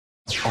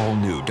All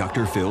new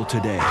Dr. Phil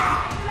today.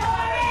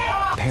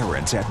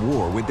 Parents at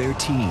war with their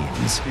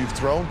teens. You've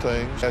thrown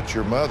things at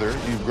your mother.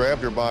 You've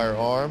grabbed her by her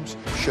arms,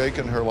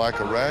 shaken her like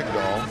a rag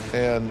doll,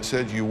 and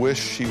said you wish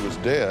she was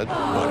dead.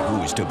 But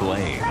who's to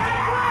blame?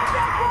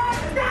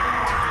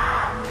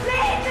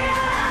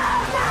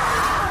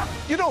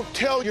 You don't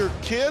tell your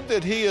kid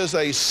that he is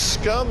a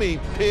scummy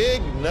pig,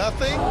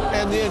 nothing,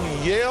 and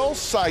then yell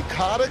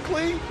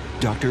psychotically?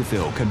 Dr.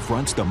 Phil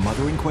confronts the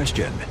mother in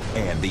question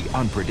and the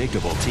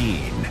unpredictable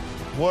teen.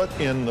 What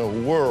in the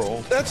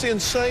world? That's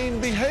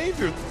insane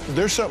behavior.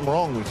 There's something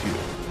wrong with you.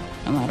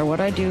 No matter what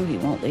I do, he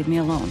won't leave me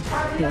alone.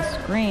 He'll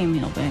scream,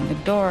 he'll bang the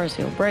doors,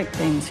 he'll break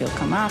things, he'll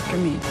come after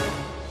me.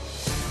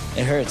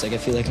 It hurts. Like, I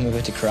feel like I'm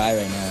about to cry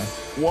right now.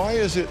 Why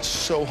is it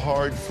so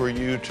hard for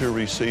you to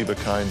receive a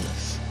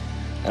kindness?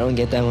 I don't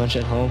get that much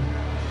at home.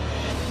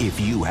 If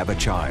you have a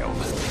child,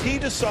 He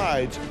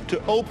decides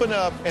to open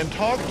up and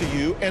talk to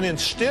you, and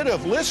instead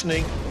of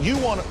listening, you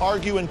want to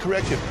argue and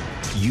correct him.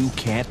 you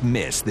can't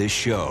miss this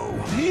show.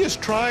 He is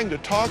trying to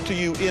talk to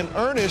you in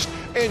earnest,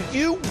 and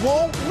you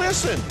won't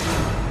listen.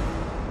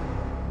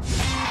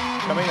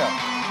 Coming up.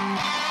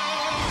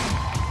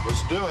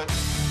 Let's do it.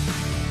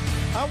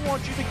 I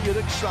want you to get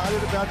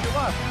excited about your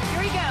life.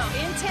 Here we go,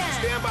 in 10.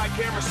 Stand by,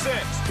 camera 6.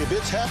 If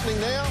it's happening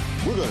now,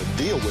 we're going to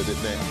deal with it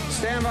now.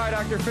 Stand by,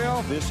 Dr.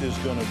 Phil. This is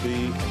going to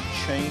be a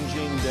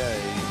changing day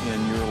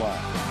in your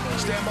life.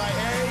 Stand by A,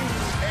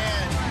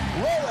 and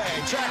roll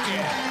A, check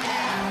in.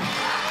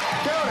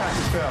 Go,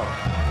 Dr. Phil.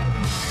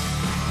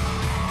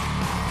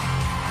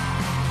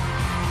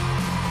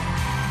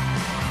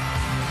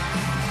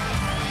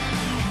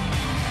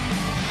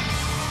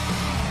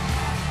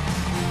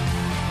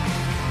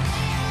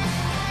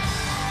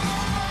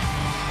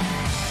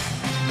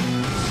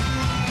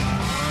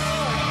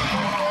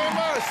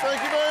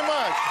 Thank you very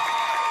much.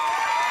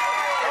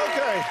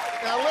 Okay,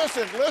 now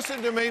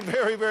listen to me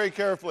very, very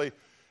carefully.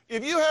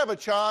 If you have a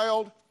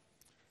child,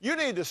 you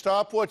need to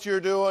stop what you're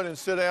doing and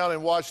sit down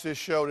and watch this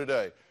show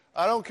today.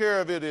 I don't care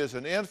if it is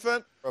an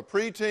infant, a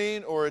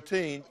preteen, or a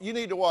teen. You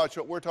need to watch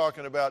what we're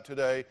talking about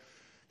today,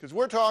 because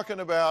we're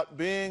talking about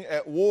being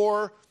at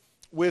war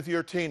with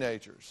your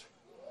teenagers.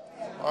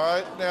 All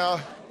right,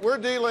 now, we're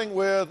dealing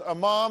with a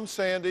mom,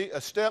 Sandy, a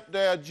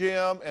stepdad,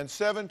 Jim, and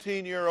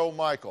 17-year-old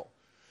Michael.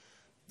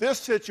 This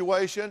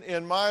situation,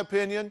 in my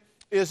opinion,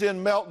 is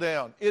in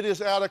meltdown. It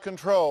is out of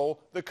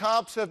control. The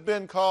cops have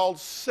been called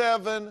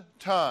 7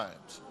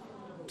 times.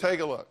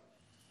 Take a look.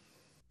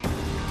 Get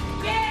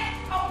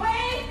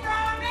away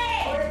from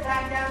me!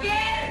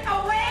 Get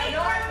away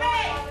from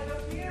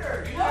me!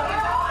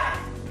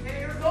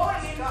 You're going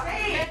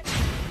insane!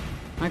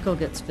 Michael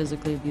gets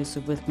physically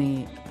abusive with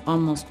me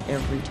almost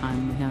every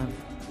time we have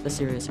a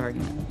serious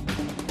argument.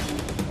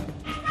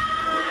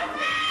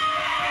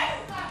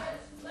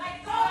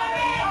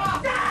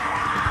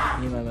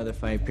 Me and my mother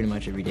fight pretty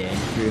much every day,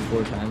 3 or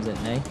 4 times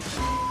at night.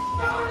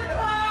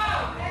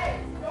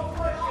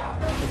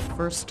 The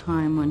first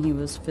time when he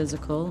was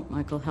physical,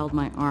 Michael held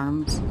my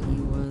arms.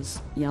 He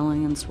was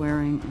yelling and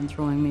swearing and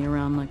throwing me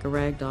around like a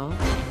rag doll.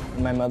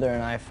 When my mother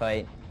and I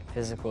fight,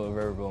 physical or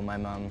verbal, my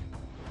mom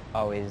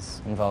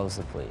always involves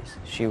the police.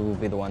 She will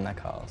be the one that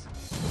calls.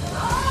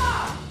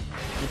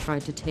 He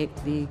tried to take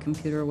the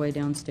computer away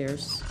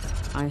downstairs.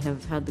 I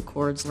have had the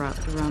cords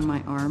wrapped around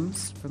my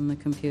arms from the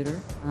computer.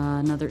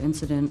 Another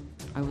incident,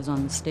 I was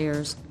on the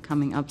stairs,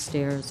 coming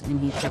upstairs, and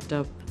he picked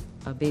up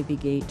a baby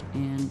gate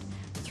and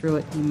threw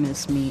it. He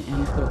missed me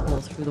and put a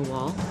hole through the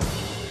wall.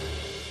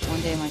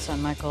 One day, my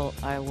son Michael,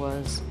 I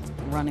was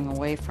running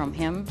away from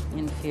him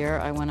in fear.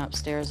 I went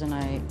upstairs and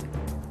I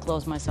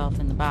closed myself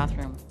in the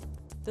bathroom.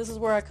 This is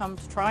where I come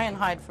to try and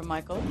hide from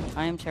Michael.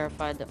 I am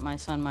terrified that my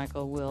son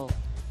Michael will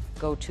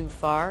go too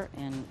far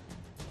and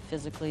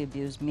physically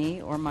abuse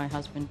me or my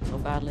husband so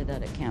badly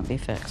that it can't be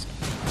fixed.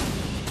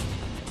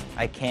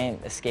 I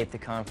can't escape the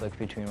conflict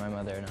between my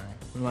mother and I.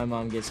 When my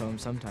mom gets home,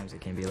 sometimes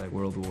it can be like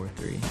World War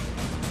III.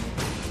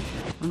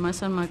 When my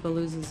son Michael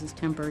loses his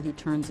temper, he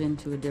turns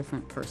into a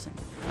different person.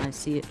 I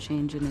see it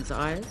change in his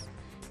eyes.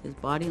 His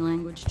body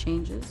language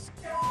changes.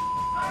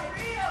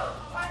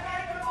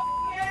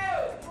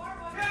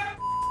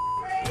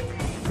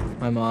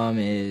 My mom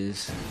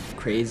is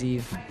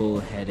crazy,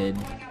 bullheaded,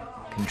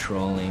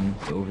 controlling,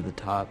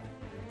 over-the-top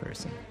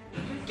person.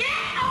 Get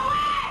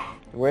away!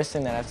 The worst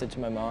thing that I've said to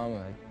my mom,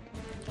 I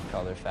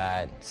called her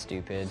fat,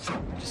 stupid,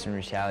 just in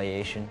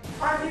retaliation.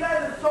 You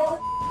guys are so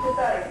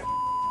pathetic.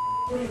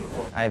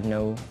 I have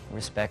no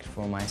respect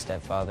for my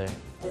stepfather.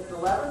 It's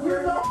 11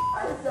 years old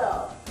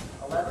myself.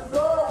 11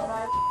 years old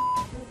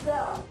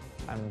myself.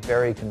 I'm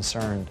very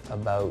concerned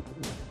about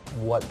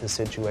what the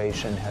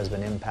situation has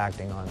been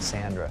impacting on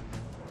Sandra.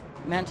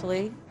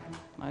 Mentally,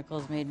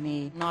 Michael's made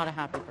me not a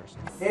happy person.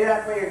 Maybe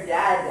that's what your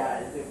dad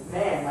does. Like,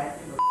 man, my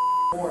son's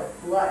a more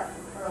slut.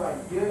 What am I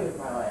doing with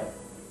my life?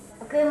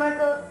 Okay,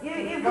 Michael,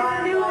 you've got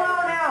a new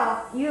low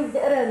now. You've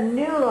got a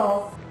new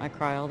low. I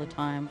cry all the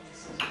time.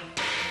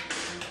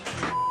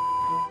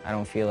 I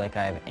don't feel like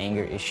I have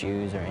anger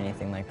issues or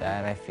anything like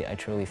that. I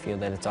truly feel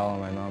that it's all on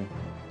my mom.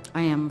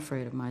 I am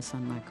afraid of my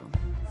son Michael.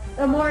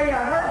 The more you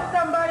hurt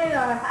somebody,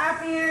 the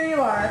happier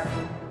you are.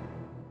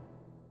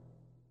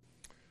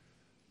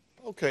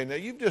 Okay, now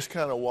you've just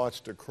kind of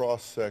watched a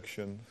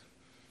cross-section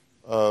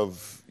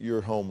of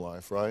your home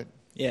life, right?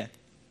 Yeah.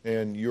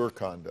 And your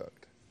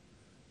conduct.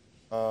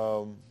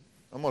 I'm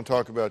going to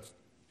talk about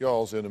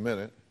y'all's in a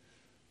minute,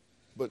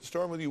 but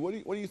starting with you, what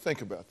do you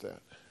think about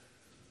that?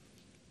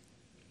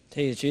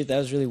 Tell you the truth, that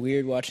was really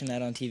weird watching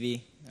that on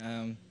TV.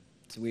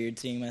 It's weird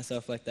seeing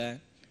myself like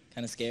that.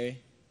 Kind of scary.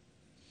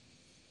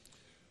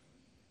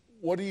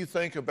 What do you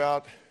think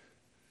about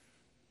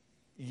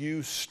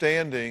you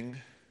standing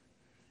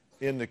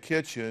in the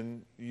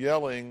kitchen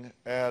yelling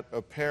at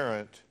a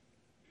parent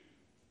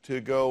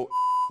to go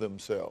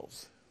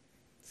themselves?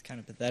 It's kind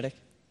of pathetic.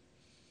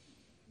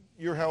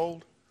 You're how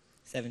old?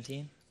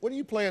 17. What do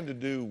you plan to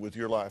do with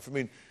your life? I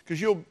mean,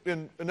 because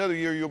in another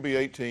year you'll be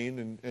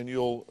 18 and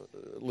you'll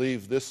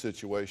leave this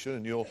situation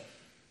and you'll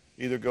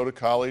either go to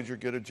college or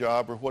get a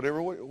job or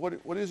whatever.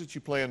 What is it you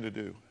plan to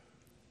do?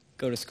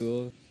 Go to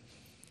school,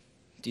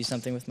 do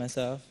something with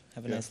myself,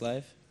 have a nice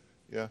life.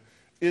 Yeah.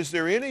 Is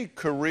there any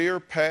career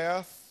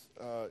path,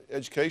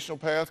 educational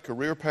path,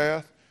 career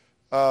path,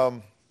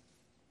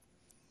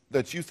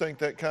 that you think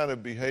that kind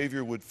of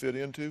behavior would fit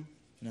into?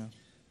 No.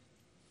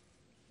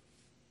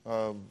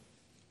 I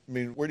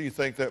mean, where do you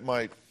think that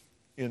might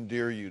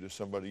endear you to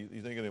somebody?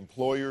 You think an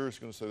employer is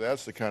going to say,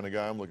 that's the kind of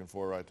guy I'm looking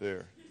for right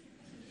there?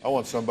 I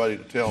want somebody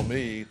to tell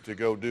me to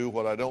go do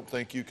what I don't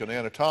think you can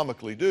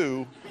anatomically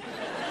do,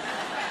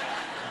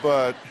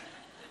 but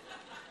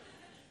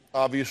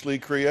obviously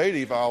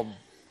creative.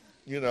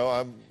 You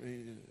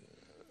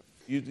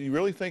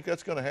really think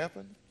that's going to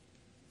happen?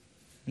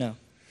 No.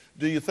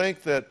 Do you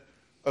think that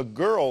a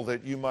girl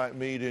that you might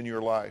meet in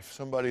your life,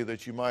 somebody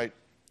that you might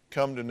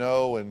come to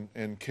know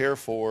and care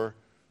for,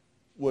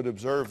 would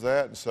observe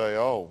that and say,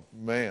 oh,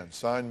 man,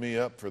 sign me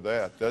up for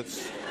that.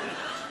 That's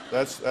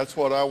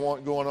what I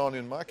want going on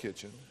in my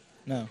kitchen.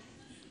 No.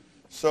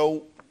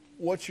 So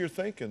what's your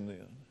thinking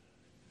then?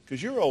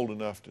 Because you're old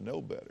enough to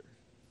know better.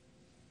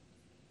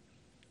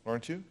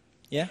 Aren't you?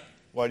 Yeah.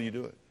 Why do you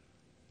do it?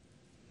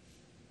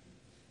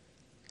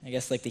 I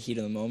guess like the heat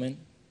of the moment.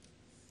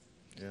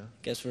 Yeah.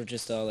 I guess we're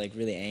just all like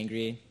really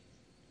angry.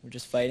 We're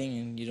just fighting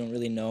and you don't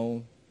really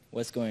know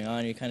what's going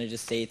on. You kind of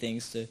just say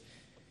things to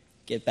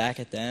get back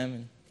at them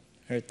and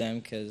hurt them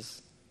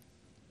because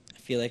I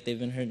feel like they've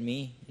been hurting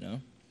me, you know?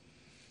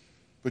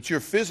 But you're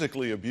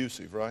physically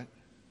abusive, right?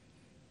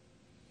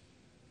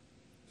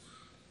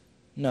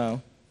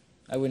 No,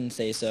 I wouldn't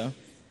say so.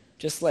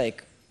 Just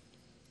like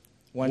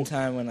one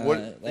time when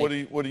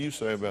what do you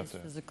say about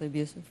that? Physically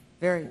abusive.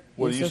 Very abusive.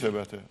 What do you say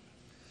about that?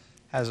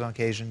 Has on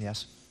occasion,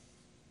 yes.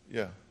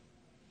 Yeah.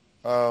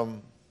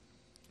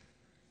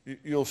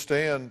 You'll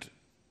stand,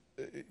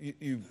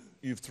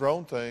 you've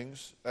thrown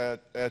things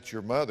at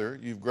your mother.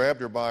 You've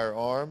grabbed her by her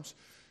arms,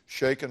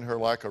 shaken her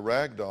like a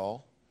rag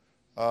doll,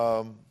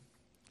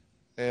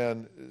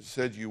 and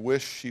said you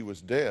wish she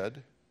was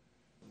dead.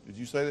 Did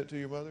you say that to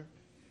your mother?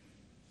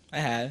 I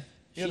have.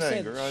 In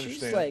anger, I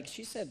understand.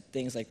 She said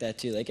things like that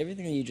too. Like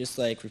everything that you just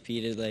like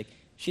repeated, like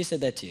she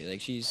said that too.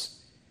 Like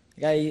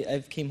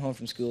I've came home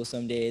from school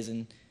some days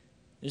and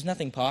there's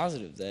nothing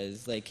positive that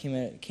is like came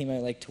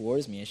out like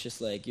towards me. It's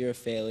just like you're a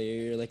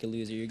failure, you're like a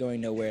loser, you're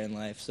going nowhere in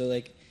life. So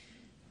like.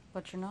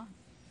 But you're not.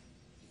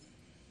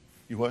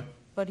 You what?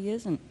 But he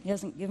isn't. He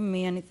hasn't given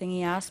me anything.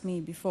 He asked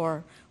me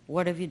before,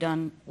 what have you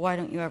done? Why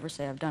don't you ever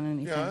say I've done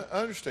anything? Yeah, I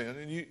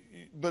understand.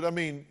 But I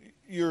mean,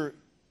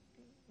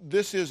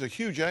 this is a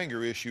huge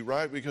anger issue,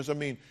 right? Because I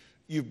mean,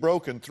 you've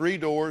broken 3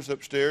 doors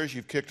upstairs,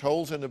 you've kicked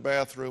holes in the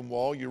bathroom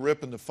wall, you're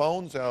ripping the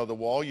phones out of the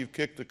wall, you've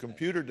kicked the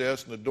computer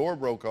desk and the door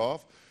broke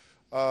off.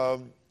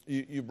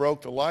 You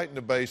broke the light in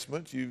the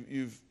basement.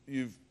 You've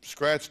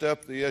scratched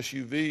up the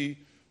SUV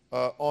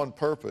on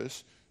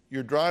purpose.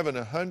 You're driving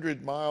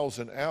 100 miles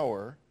an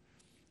hour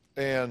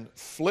and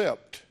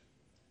flipped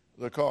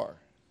the car.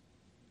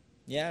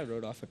 Yeah, I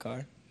rode off a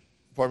car.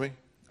 Pardon me?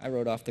 I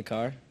rode off the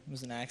car. It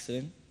was an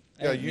accident.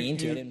 I Yeah, didn't mean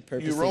to. I didn't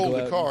purposely you rolled go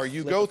the out car. and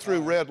You flip go the through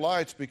car. red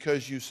lights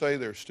because you say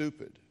they're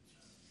stupid.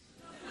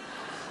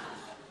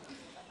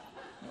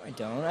 No, I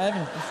don't. I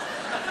haven't.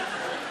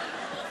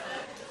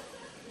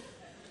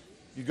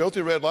 You go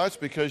through red lights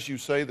because you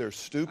say they're I've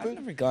stupid?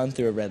 never gone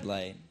through a red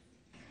light.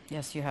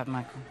 Yes, you have,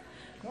 Michael.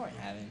 No, I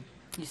haven't.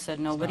 You said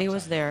nobody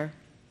was there.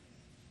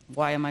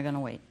 Why am I going to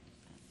wait?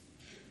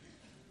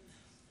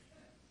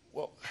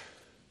 Well,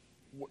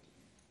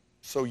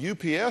 so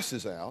UPS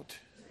is out.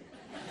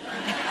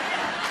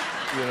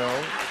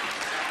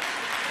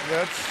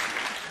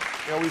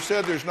 We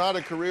said there's not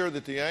a career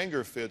that the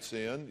anger fits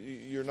in.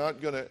 You're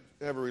not going to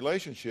have a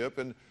relationship.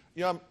 And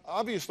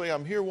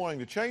I'm here wanting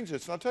to change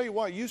this. And I'll tell you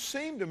why. You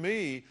seem to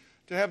me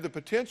to have the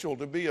potential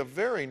to be a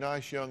very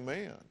nice young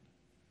man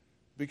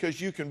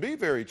because you can be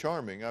very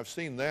charming. I've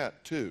seen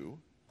that too.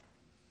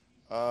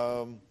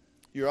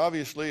 You're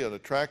obviously an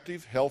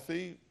attractive,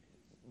 healthy,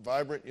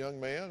 vibrant young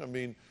man. I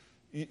mean,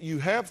 you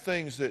have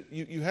things that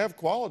you have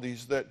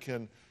qualities that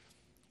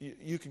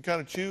you can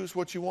kind of choose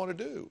what you want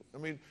to do. I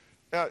mean,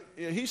 Now,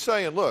 he's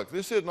saying, look,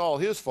 this isn't all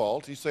his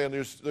fault. He's saying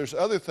there's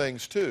other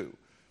things too.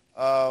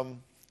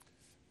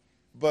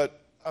 But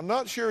I'm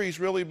not sure he's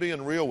really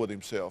being real with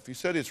himself. He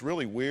said it's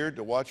really weird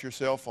to watch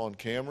yourself on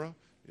camera.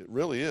 It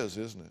really is,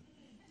 isn't it?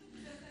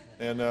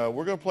 And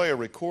we're going to play a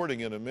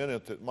recording in a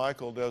minute that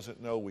Michael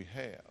doesn't know we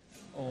have.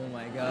 Oh,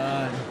 my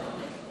God.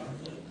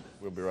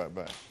 We'll be right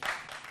back.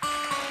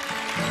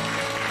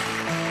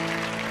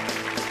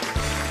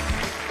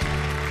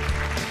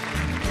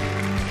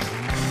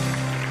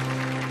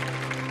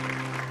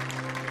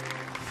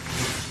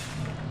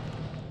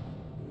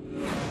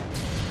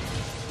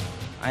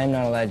 I am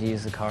not allowed to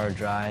use the car or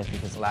drive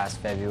because last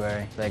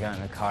February I got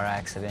in a car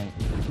accident.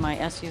 My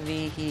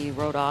SUV, he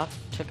rode off,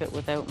 took it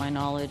without my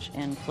knowledge,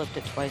 and flipped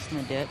it twice in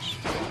the ditch.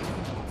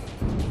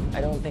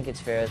 I don't think it's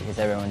fair because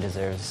everyone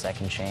deserves a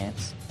second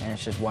chance, and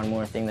it's just one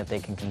more thing that they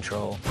can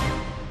control.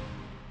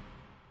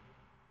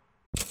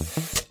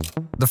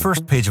 The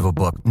first page of a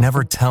book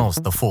never tells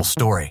the full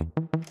story.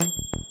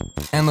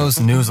 And those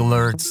news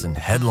alerts and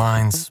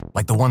headlines,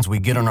 like the ones we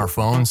get on our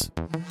phones,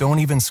 don't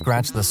even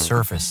scratch the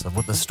surface of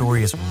what the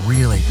story is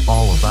really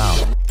all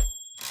about.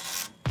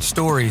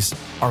 Stories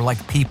are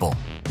like people,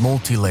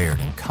 multi-layered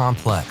and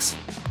complex.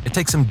 It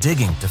takes some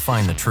digging to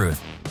find the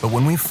truth, but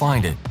when we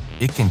find it,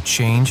 it can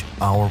change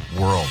our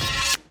world.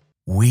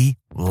 We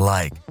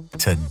like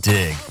to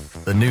dig.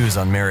 The news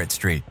on Merritt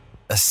Street.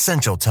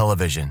 Essential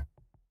television.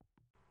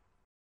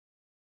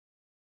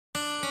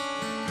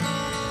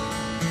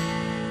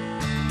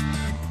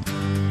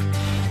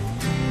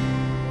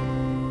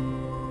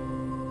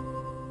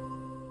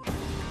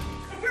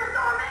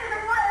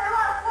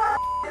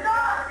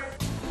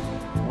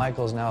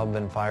 Michael's now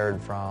been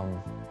fired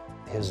from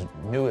his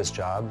newest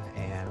job,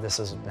 and this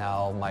is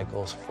now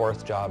Michael's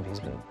fourth job he's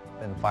been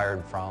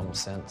fired from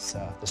since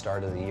the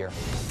start of the year.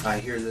 I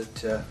hear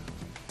that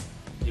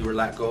you were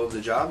let go of the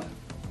job?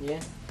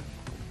 Yeah.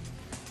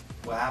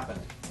 What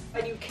happened?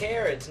 Why do you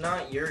care? It's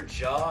not your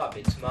job.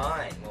 It's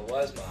mine. Well, it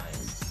was mine.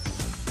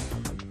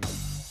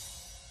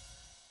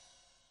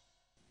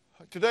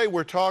 Today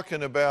we're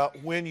talking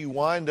about when you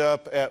wind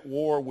up at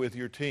war with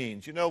your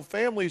teens. You know,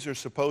 families are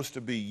supposed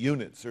to be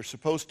units. They're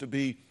supposed to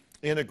be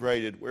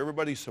integrated, where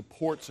everybody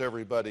supports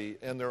everybody,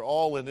 and they're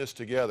all in this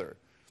together.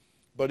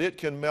 But it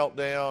can melt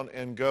down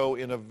and go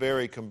in a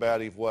very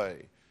combative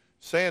way.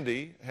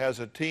 Sandy has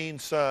a teen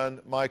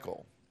son,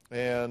 Michael,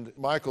 and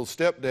Michael's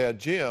stepdad,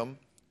 Jim,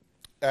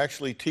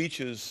 actually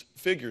teaches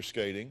figure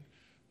skating,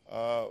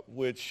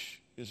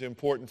 which is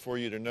important for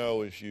you to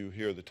know as you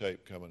hear the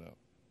tape coming up.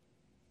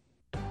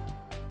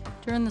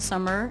 During the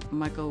summer,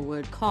 Michael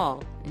would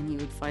call and he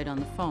would fight on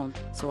the phone.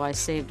 So I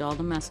saved all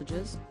the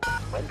messages.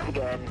 Once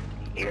again,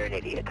 you're an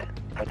idiot.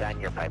 Put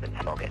down your pipe and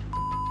smoke it.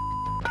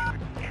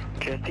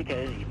 Just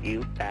because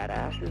you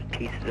badasses,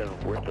 pieces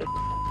of worthless,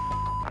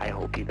 I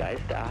hope you guys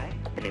die.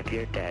 And if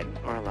you're dead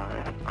or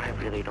alive, I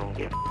really don't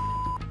give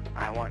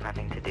I want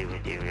nothing to do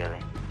with you, really.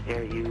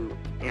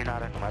 You're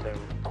not a mother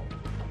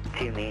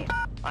to me.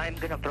 I'm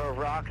gonna throw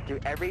rocks through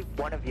every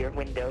one of your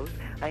windows.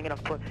 I'm gonna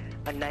put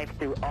a knife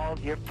through all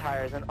of your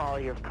tires and all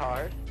your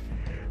cars.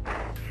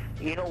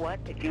 You know what?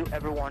 If you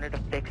ever wanted to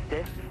fix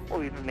this,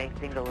 or even make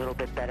things a little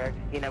bit better,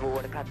 you never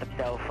would have cut the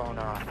cell phone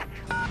off.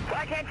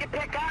 Why can't you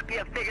pick up,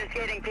 you figure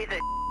skating piece of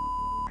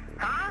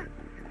huh?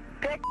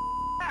 Pick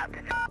up!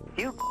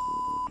 You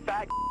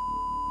fat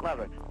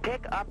lover.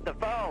 Pick up the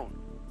phone.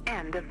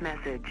 End of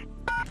message.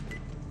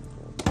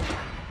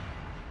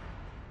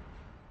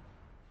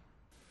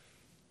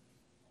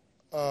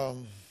 What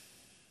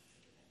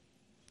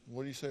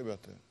do you say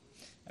about that?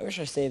 I wish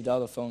I saved all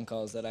the phone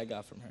calls that I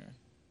got from her.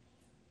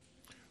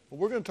 Well,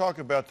 we're going to talk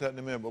about that in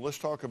a minute, but let's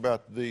talk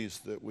about these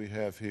that we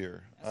have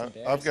here.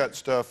 I've got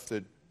stuff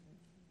that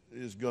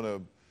is going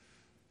to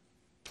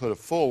put a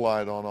full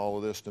light on all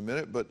of this in a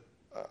minute, but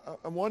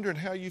I'm wondering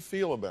how you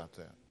feel about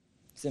that.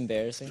 It's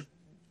embarrassing.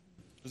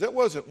 Because that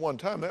wasn't one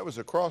time. That was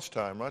across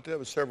time, right? That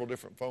was several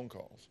different phone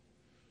calls.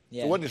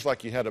 Yeah. It wasn't just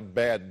like you had a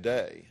bad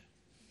day.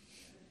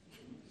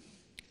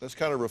 That's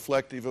kind of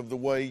reflective of the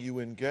way you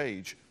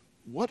engage.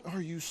 What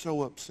are you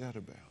so upset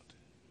about?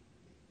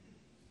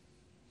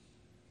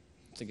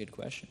 It's a good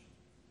question.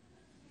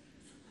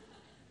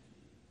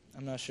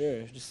 I'm not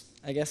sure. Just,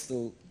 I guess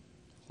the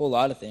whole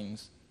lot of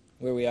things.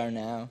 Where we are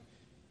now,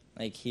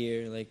 like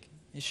here, like,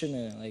 it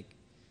shouldn't have, like,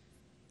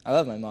 I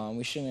love my mom.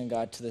 We shouldn't have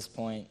got to this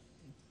point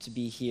to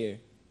be here.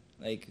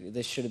 Like,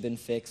 this should have been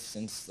fixed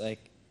since,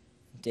 like,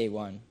 day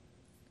one.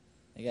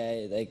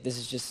 Like, this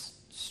is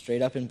just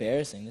straight up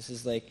embarrassing. This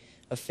is, like,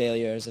 a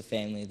failure as a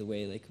family, the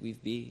way, like,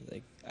 we've been.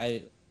 Like,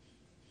 I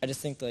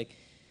just think, like,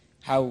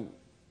 how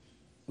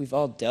we've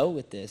all dealt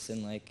with this,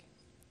 and, like,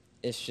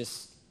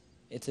 it's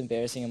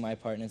embarrassing on my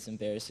part, and it's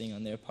embarrassing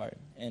on their part.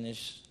 And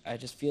I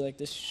just feel like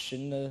this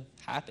shouldn't have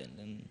happened,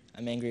 and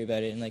I'm angry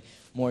about it. And, like,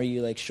 more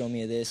you, like, show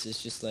me this,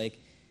 it's just, like,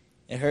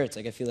 it hurts.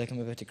 Like, I feel like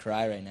I'm about to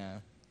cry right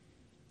now.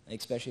 Like,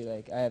 especially,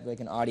 like, I have,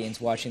 like, an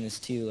audience watching this,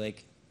 too.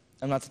 Like,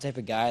 I'm not the type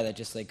of guy that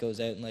just, like, goes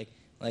out and, like,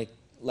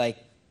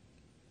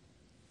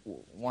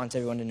 wants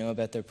everyone to know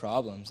about their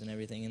problems and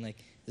everything. And, like,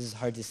 this is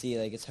hard to see.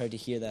 Like, it's hard to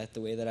hear that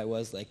the way that I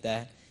was like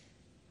that.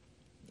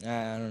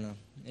 I don't know.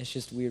 It's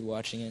just weird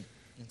watching it.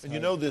 It's and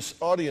hard. you know, this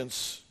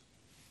audience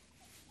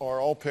are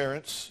all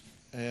parents,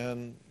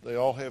 and they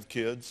all have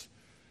kids.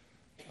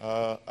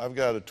 I've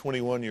got a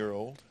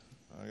 21-year-old.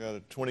 I got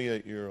a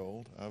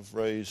 28-year-old. I've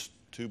raised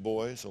 2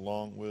 boys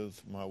along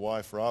with my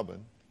wife,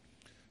 Robin.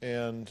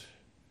 And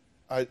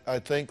I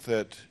think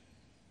that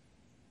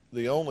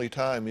the only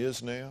time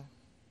is now.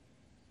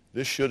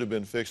 This should have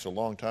been fixed a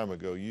long time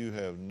ago. You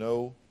have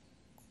no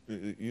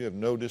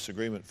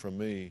disagreement from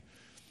me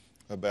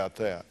about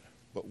that.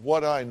 But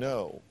what I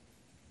know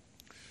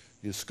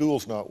is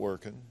school's not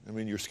working. I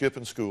mean, you're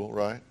skipping school,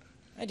 right?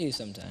 I do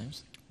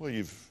sometimes. Well,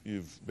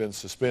 you've been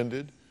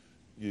suspended.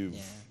 You've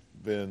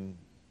been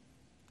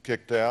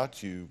kicked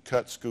out. You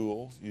cut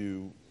school.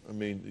 I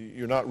mean,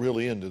 you're not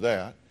really into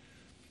that.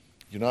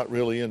 You're not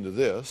really into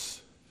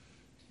this.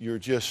 You're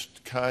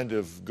just kind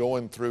of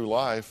going through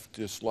life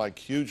just like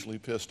hugely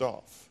pissed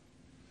off.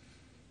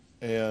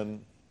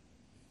 And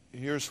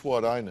here's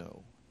what I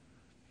know.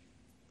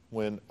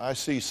 When I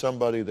see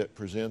somebody that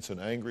presents an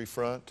angry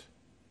front,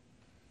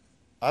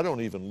 I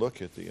don't even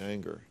look at the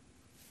anger.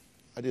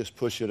 I just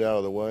push it out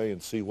of the way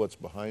and see what's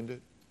behind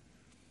it.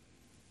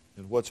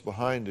 And what's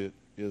behind it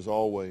is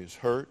always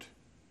hurt,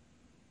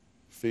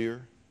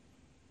 fear,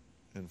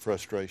 and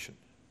frustration.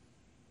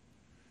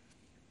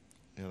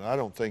 And I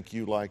don't think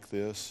you like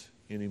this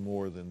any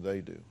more than they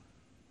do.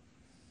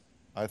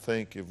 I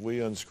think if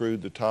we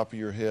unscrewed the top of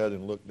your head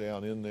and looked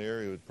down in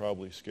there, it would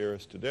probably scare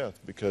us to death,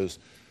 because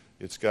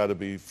it's got to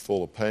be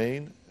full of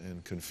pain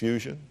and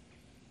confusion.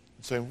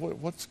 And saying,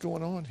 what's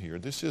going on here?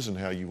 This isn't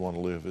how you want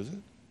to live, is it?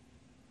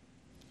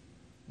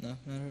 No,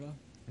 not at all.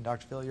 And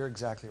Dr. Phil, you're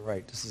exactly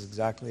right. This is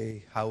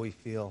exactly how we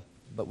feel.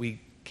 But we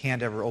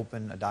can't ever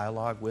open a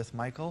dialogue with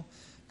Michael,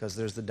 because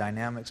there's the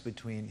dynamics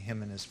between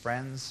him and his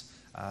friends,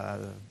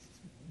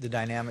 the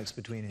dynamics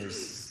between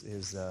his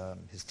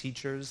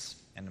teachers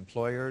and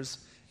employers,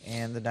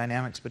 and the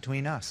dynamics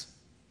between us.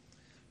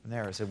 And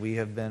there, so we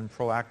have been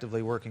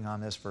proactively working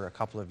on this for a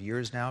couple of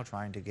years now,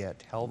 trying to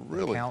get help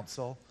and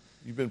counsel.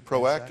 You've been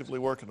proactively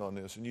working on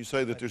this, and you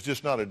say that there's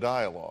just not a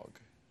dialogue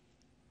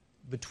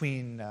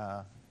between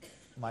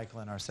Michael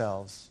and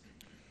ourselves.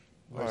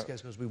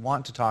 Because we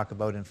want to talk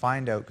about and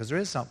find out, because there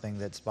is something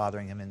that's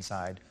bothering him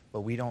inside,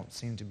 but we don't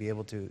seem to be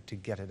able to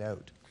get it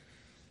out.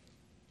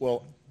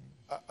 Well,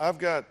 I've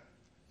got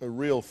a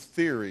real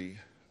theory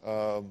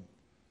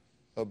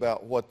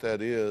about what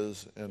that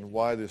is and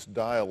why this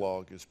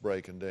dialogue is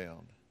breaking down.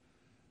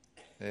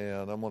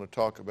 And I'm going to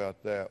talk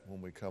about that when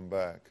we come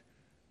back.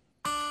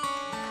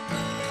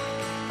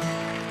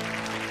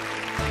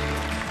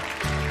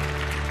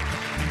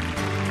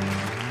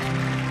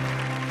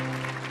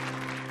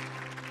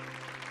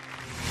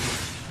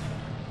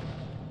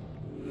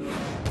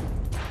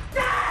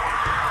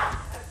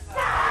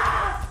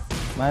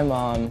 My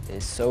mom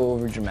is so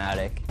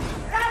overdramatic. Leave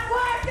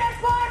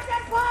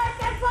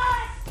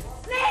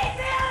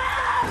me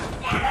alone!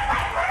 Get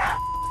away from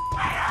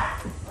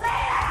the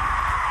later!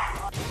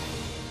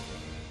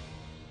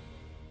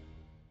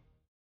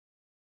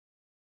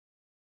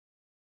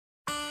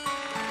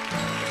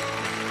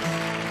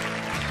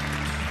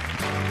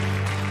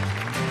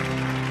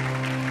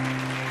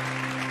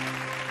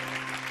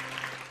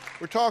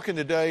 We're talking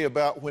today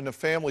about when a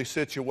family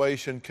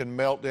situation can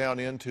melt down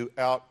into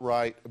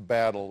outright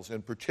battles,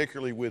 and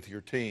particularly with your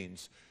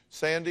teens.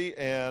 Sandy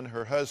and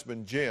her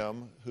husband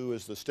Jim, who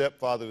is the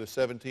stepfather to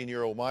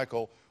 17-year-old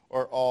Michael,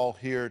 are all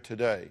here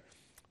today.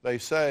 They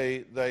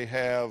say they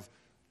have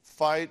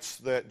fights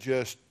that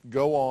just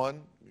go on.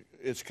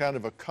 It's kind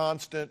of a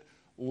constant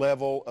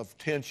level of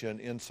tension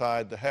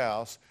inside the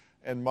house,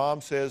 and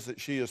Mom says that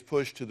she is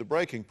pushed to the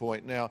breaking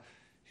point. Now,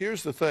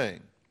 here's the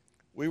thing.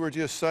 We were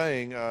just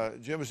saying,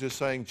 Jim was just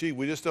saying, gee,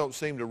 we just don't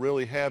seem to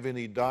really have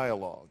any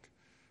dialogue.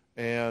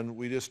 And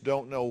we just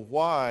don't know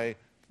why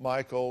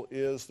Michael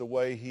is the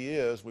way he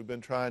is. We've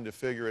been trying to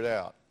figure it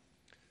out.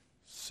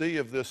 See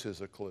if this is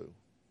a clue.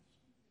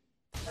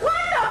 What the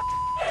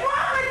is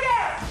wrong with you?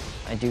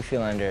 I do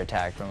feel under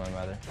attack from my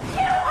mother. You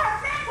are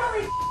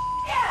mentally ill!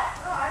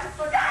 Shut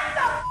the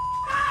up!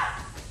 Stop!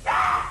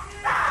 Stop!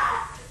 Stop!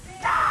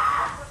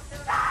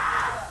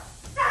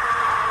 Stop! Stop!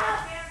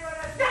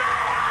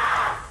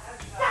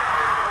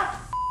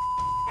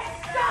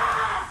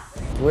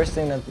 The worst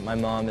thing that my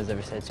mom has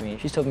ever said to me,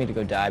 she's told me to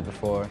go die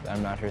before.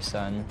 I'm not her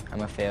son.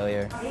 I'm a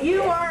failure.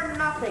 You are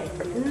nothing.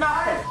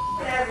 Nothing.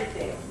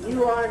 Everything.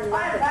 You are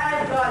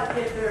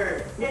nothing.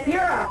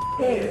 You're a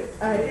pig.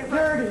 A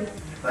dirty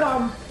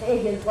scum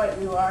pig is what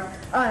you are.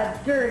 A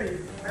dirty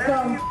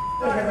scum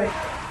pig.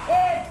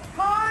 It's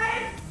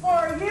time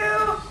for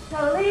you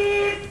to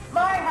leave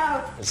my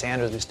house.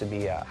 Sandra used to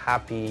be a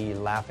happy,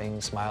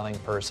 laughing, smiling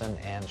person,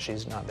 and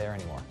she's not there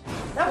anymore.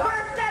 The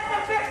first step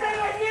to fixing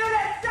is you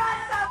to shut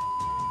the up!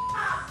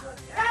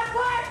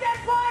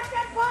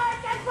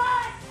 Just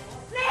push!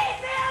 Leave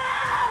me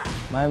alone!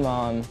 My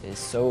mom is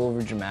so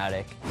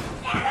overdramatic.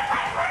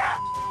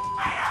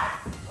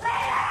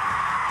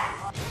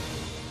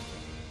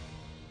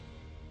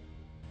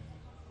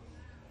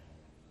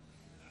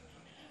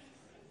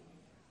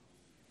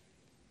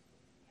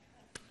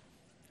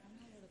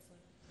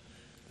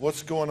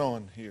 What's going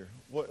on here?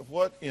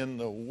 What in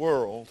the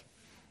world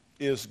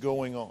is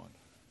going on?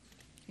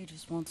 He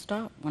just won't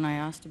stop. When I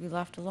ask to be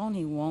left alone,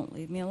 he won't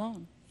leave me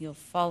alone. He'll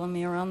follow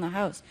me around the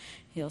house.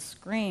 He'll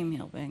scream.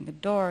 He'll bang the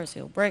doors.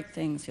 He'll break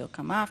things. He'll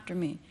come after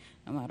me.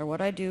 No matter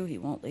what I do, he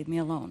won't leave me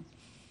alone.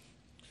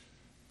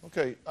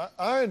 Okay,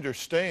 I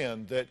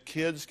understand that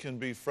kids can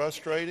be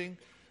frustrating.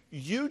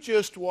 You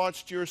just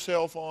watched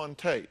yourself on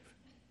tape.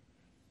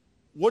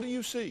 What do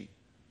you see?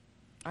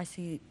 I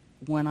see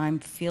when I'm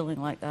feeling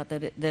like that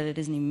it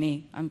isn't even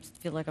me. I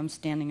feel like I'm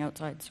standing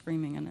outside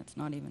screaming, and it's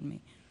not even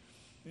me.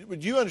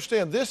 But you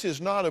understand this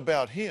is not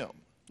about him.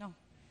 No.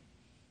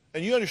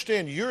 And you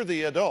understand you're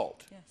the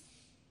adult. Yes.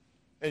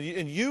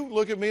 And you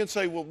look at me and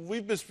say, well,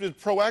 we've just been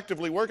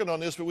proactively working on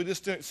this, but we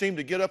just didn't seem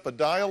to get up a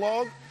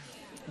dialogue.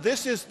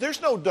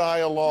 There's no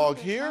dialogue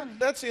here.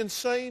 That's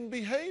insane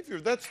behavior.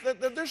 There's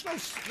no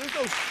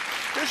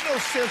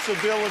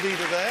sensibility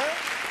to that.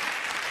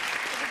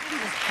 It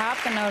didn't just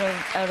happen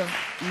out of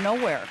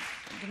nowhere.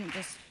 It didn't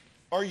just.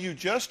 Are you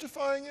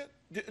justifying it?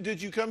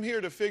 Did you come here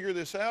to figure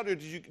this out, or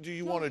do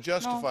you want to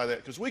justify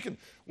that? Because we can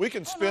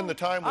spend the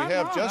time we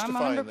have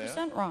justifying that.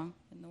 I'm 100% wrong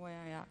in the way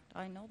I act.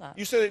 I know that.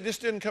 You said it just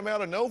didn't come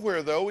out of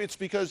nowhere, though. It's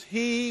because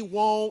he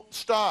won't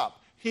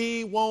stop.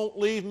 He won't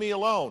leave me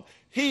alone.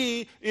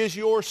 He is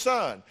your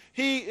son.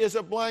 He is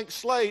a blank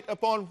slate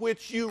upon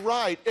which you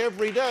write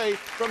every day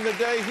from the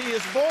day he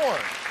is born.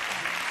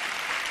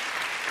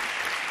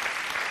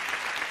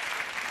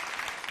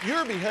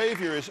 Your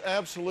behavior is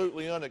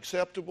absolutely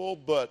unacceptable,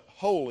 but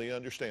wholly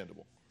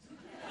understandable.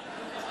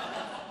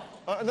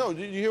 No,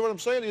 do you hear what I'm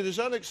saying? It is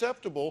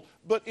unacceptable,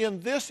 but in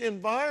this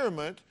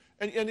environment,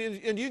 and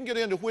you can get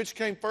into which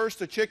came first,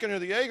 the chicken or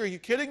the egg. Are you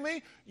kidding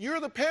me?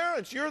 You're the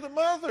parents. You're the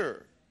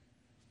mother.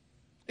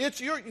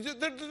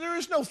 There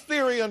is no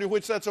theory under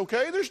which that's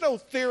okay. There's no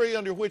theory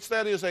under which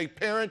that is a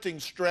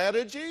parenting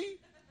strategy.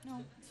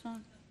 No, it's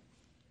not.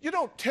 You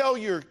don't tell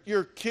your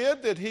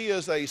kid that he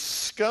is a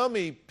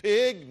scummy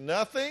pig,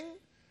 nothing,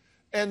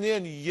 and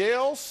then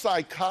yell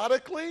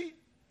psychotically.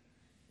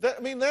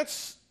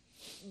 That's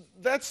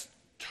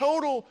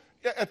total.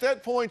 At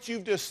that point,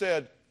 you've just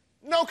said,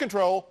 no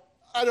control.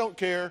 I don't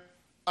care.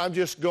 I'm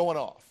just going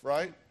off,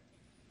 right?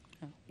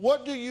 Okay.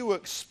 What do you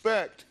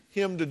expect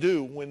him to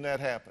do when that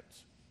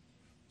happens?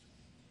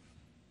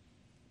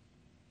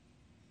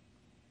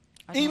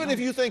 Even if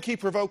you think he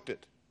provoked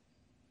it.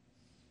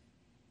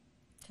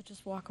 To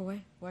just walk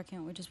away. Why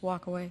can't we just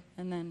walk away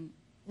and then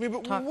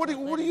but talk what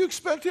do you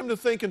expect him to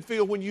think and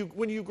feel when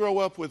you grow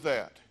up with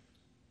that?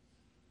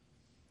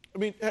 I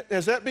mean,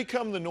 has that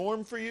become the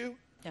norm for you?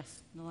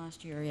 Yes, in the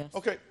last year, yes.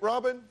 Okay,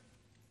 Robin,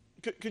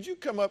 could you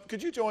come up?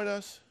 Could you join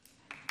us?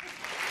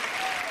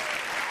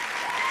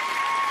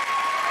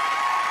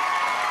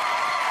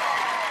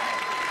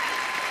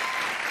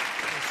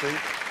 Let's see.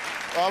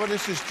 Robin,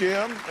 this is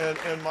Jim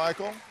and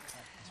Michael.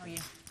 How are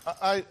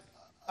you?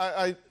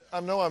 I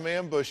know I'm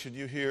ambushing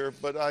you here,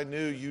 but I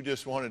knew you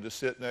just wanted to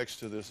sit next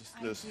to this.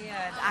 I did.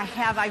 I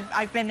have.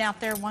 I've been out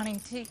there wanting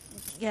to,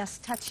 yes,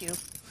 touch you.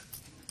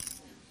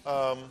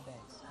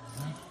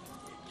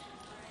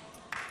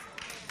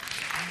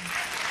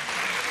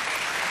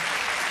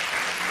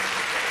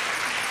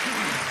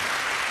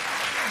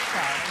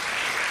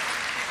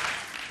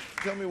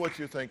 Tell me what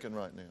you're thinking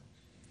right now.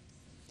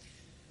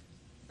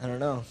 I don't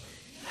know.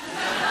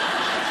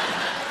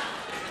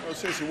 No,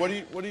 seriously, what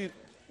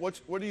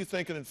are you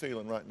thinking and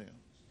feeling right now?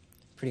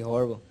 Pretty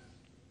horrible.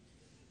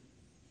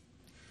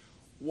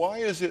 Why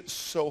is it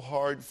so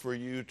hard for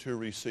you to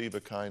receive a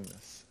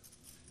kindness?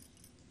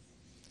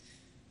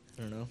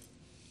 I don't know.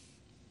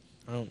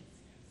 I don't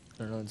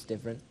know. It's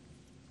different.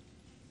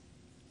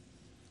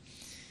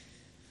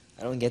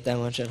 I don't get that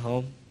much at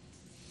home.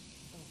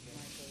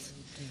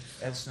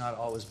 It's not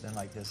always been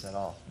like this at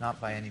all.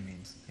 Not by any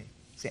means.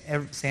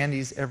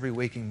 Sandy's every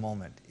waking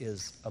moment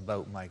is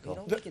about Michael. You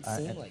don't make it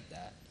seem like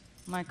that.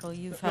 Michael,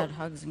 you've had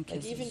hugs and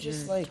kisses. Like even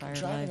just your like entire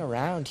driving life.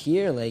 around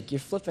here, like you're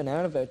flipping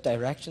out about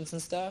directions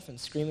and stuff and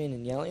screaming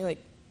and yelling. Like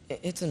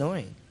it's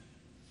annoying.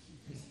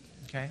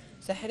 Okay.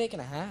 It's a headache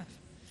and a half.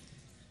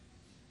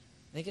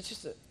 Like it's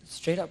just a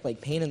straight up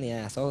like pain in the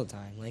ass all the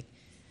time. Like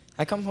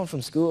I come home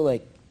from school,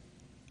 like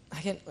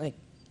I get like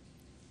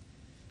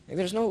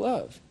there's no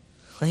love.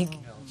 Like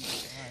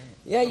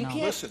yeah, you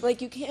can't like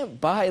you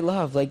can't buy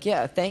love. Like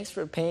yeah, thanks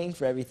for paying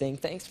for everything.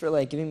 Thanks for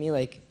like giving me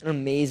like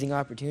amazing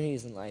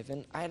opportunities in life.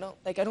 And I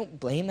don't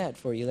blame that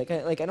for you. Like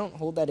I don't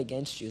hold that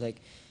against you. Like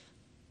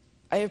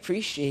I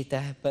appreciate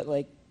that, but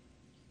like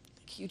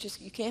you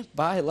can't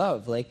buy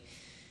love. Like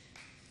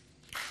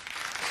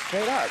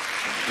straight up.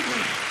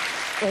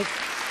 Like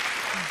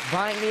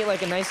buying me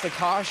like a nice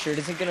Lacoste shirt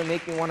isn't gonna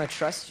make me want to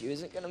trust you.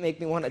 Isn't gonna make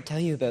me want to tell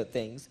you about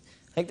things.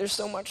 Like there's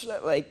so much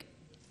that like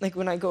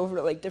when I go over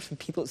to like different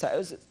people's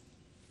houses,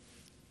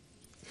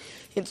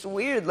 it's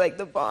weird, like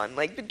the bond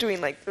like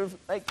between like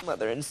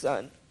mother and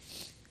son.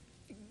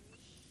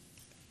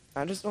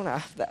 I just don't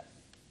have that.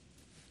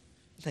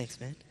 Thanks,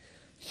 man.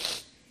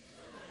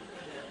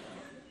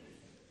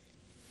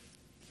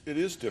 It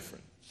is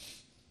different.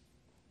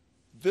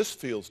 This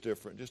feels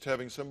different, just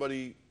having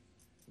somebody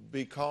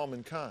be calm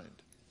and kind.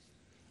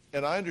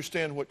 And I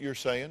understand what you're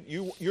saying.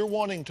 You're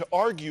wanting to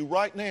argue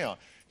right now.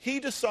 He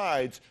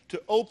decides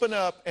to open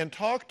up and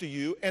talk to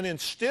you, and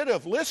instead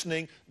of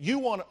listening, you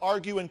want to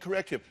argue and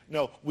correct him.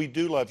 No, we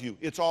do love you.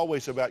 It's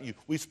always about you.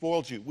 We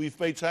spoiled you. We've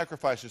made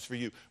sacrifices for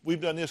you.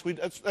 We've done this.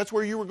 That's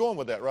where you were going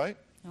with that, right?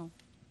 No.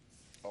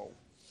 Oh.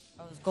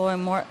 I was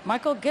going more.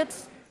 Michael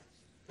gets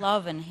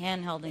love and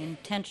hand-holding and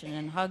attention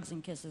and hugs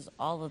and kisses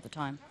all of the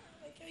time.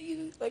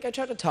 Like, I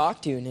try to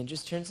talk to you, and it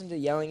just turns into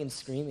yelling and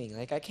screaming.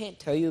 Like, I can't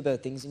tell you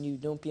about things, and you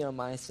don't be on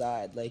my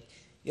side. Like,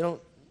 you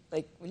don't,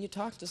 like, when you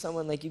talk to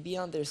someone, like, you be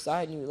on their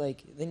side, and you,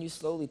 like, then you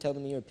slowly tell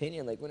them your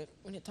opinion. Like,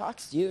 when it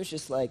talks to you, it's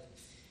just like,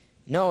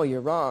 no,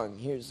 you're wrong.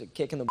 Here's a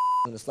kick in the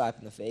and a slap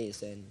in the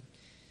face, and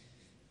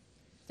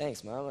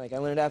thanks, Mom. Like, I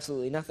learned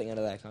absolutely nothing out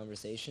of that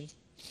conversation.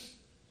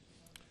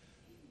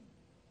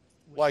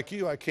 Like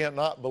you, I can't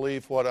not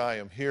believe what I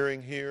am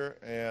hearing here,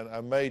 and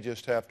I may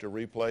just have to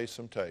replay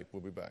some tape.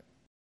 We'll be back.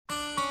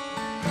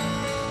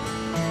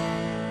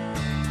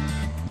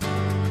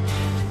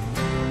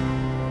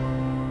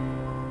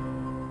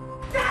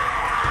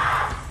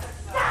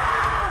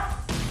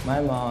 My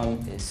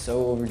mom is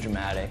so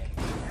overdramatic.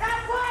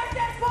 That's what!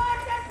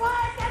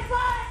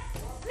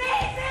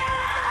 Leave me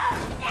alone!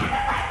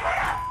 Everybody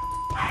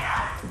put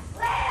up!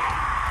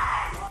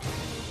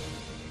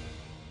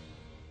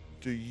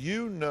 Do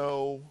you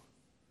know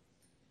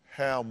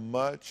how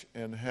much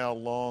and how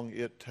long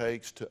it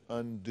takes to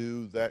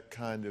undo that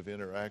kind of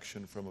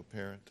interaction from a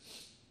parent?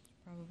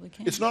 Probably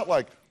can. It's not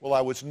like, well,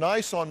 I was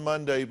nice on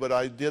Monday, but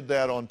I did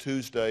that on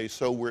Tuesday,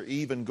 so we're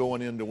even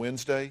going into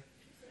Wednesday.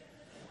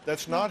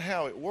 That's not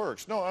how it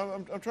works. No,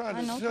 I'm trying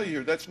to tell you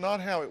here, that's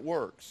not how it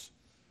works.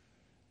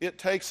 It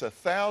takes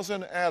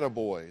 1,000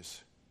 attaboys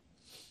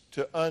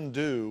to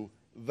undo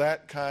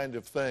that kind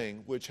of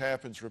thing, which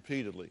happens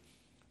repeatedly.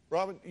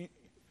 Robin,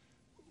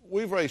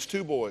 we've raised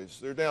 2 boys.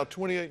 They're now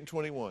 28 and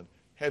 21.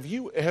 Have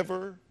you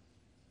ever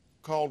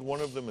called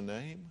one of them a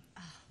name?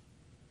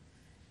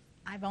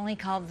 I've only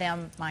called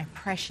them my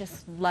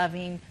precious,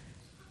 loving,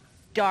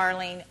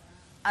 darling,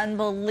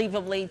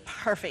 unbelievably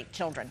perfect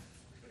children.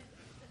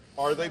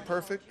 Are they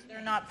perfect?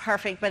 They're not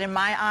perfect, but in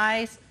my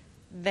eyes,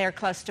 they're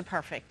close to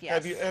perfect,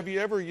 yes. Have you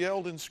ever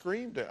yelled and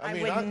screamed at? I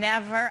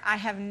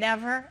have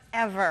never,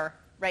 ever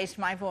raised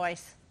my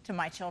voice to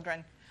my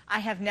children. I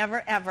have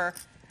never, ever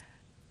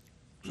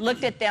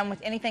looked at them with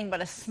anything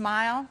but a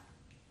smile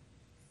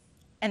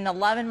and the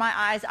love in my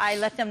eyes. I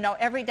let them know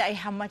every day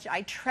how much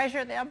I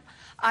treasure them.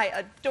 I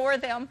adore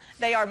them.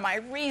 They are my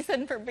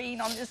reason for being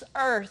on this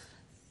earth.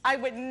 I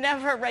would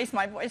never raise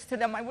my voice to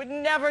them. I would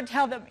never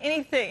tell them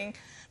anything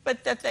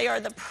but that they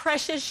are the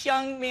precious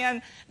young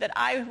men that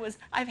I've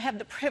had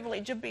the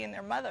privilege of being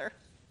their mother.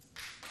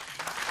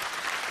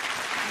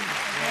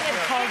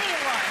 If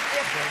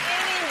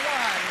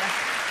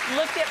anyone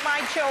looked at my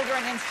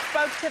children and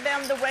spoke to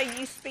them the way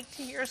you speak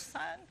to your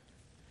son,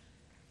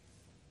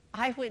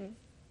 I would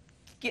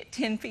get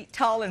 10 feet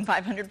tall and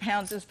 500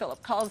 pounds, as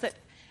Philip calls it,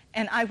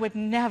 and I would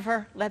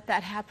never let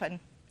that happen.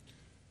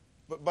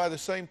 But by the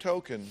same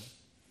token,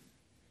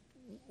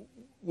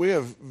 we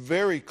have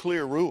very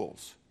clear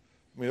rules.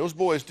 I mean, those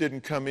boys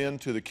didn't come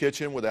into the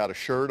kitchen without a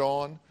shirt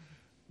on.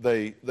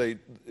 I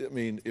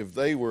mean, if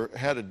they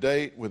had a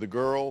date with a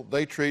girl,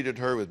 they treated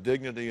her with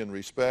dignity and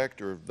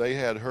respect, or if they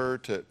had her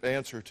to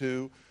answer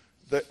to.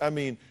 I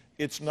mean,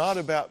 it's not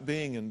about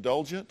being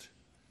indulgent.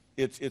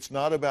 It's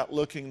not about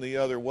looking the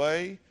other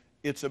way.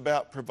 It's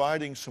about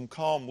providing some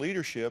calm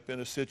leadership in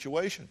a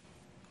situation.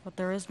 But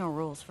there is no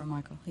rules for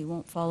Michael. He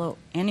won't follow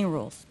any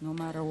rules, no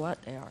matter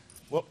what they are.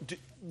 Well,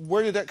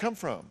 where did that come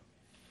from?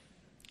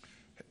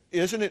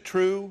 Isn't it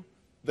true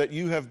that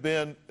you have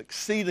been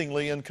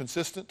exceedingly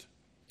inconsistent?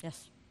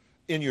 Yes.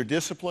 In your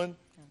discipline?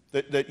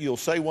 Yeah. That you'll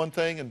say one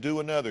thing and do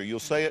another. You'll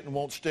say it and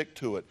won't stick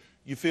to it.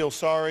 You feel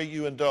sorry,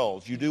 you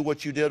indulge. You do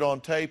what you did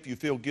on tape, you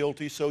feel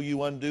guilty, so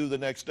you undo the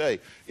next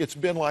day. It's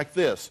been like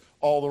this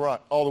all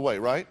the way,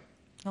 right?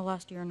 The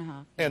last year and a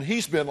half. And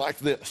he's been like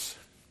this.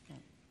 Yeah.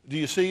 Do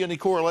you see any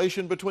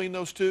correlation between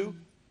those two?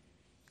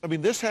 Mm-hmm. I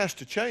mean, this has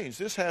to change.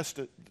 This has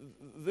to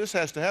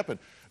happen.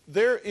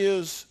 There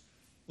is...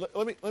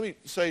 Let me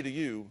say to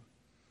you,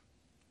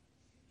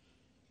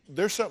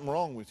 there's something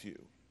wrong with you.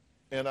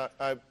 And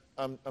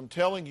I'm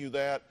telling you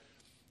that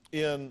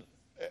in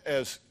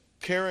as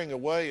caring a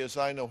way as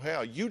I know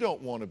how. You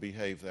don't want to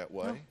behave that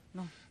way.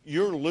 No.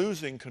 You're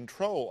losing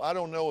control. I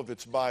don't know if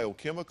it's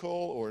biochemical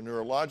or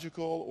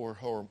neurological or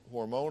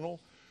hormonal,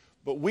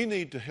 but we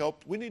need to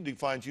help. We need to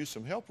find you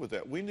some help with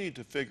that. We need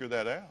to figure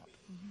that out.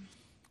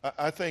 Mm-hmm.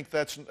 I think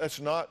that's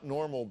not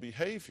normal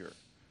behavior.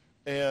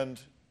 And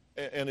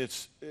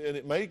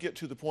it may get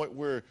to the point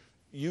where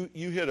you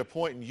hit a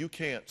point and you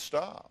can't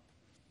stop.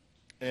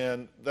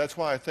 And that's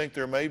why I think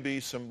there may be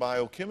some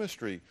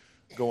biochemistry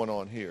going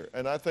on here.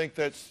 And I think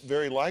that's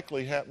very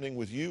likely happening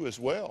with you as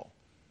well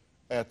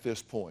at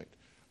this point.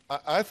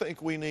 I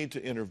think we need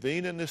to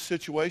intervene in this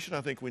situation.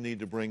 I think we need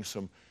to bring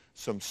some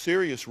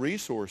serious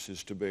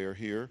resources to bear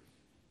here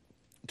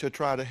to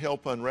try to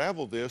help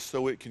unravel this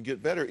so it can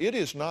get better. It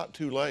is not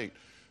too late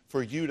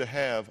for you to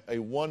have a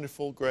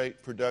wonderful,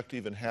 great,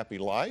 productive, and happy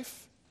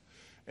life.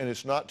 And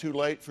it's not too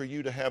late for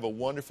you to have a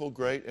wonderful,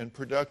 great, and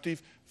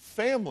productive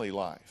family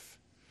life.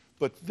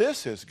 But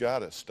this has got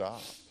to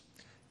stop.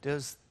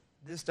 Does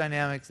this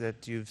dynamic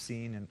that you've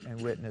seen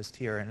and witnessed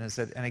here,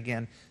 and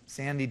again,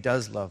 Sandy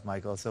does love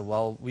Michael, so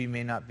while we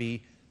may not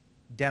be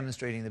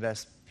demonstrating the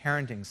best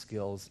parenting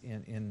skills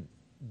in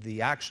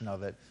the action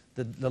of it,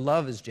 the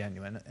love is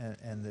genuine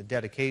and the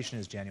dedication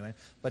is genuine,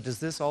 but does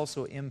this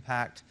also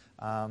impact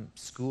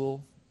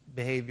school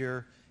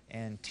behavior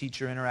and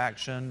teacher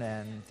interaction,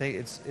 and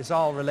it's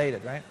all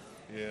related, right?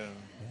 Yeah.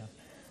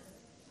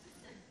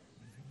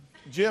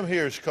 Jim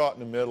here is caught in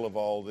the middle of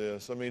all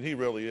this. I mean, he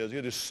really is.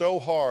 It is so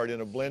hard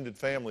in a blended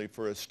family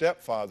for a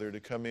stepfather to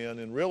come in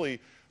and really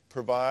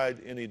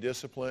provide any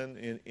discipline,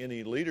 in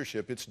any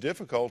leadership. It's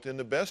difficult in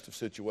the best of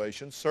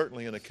situations,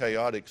 certainly in a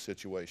chaotic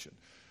situation.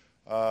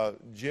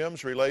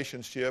 Jim's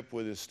relationship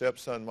with his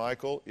stepson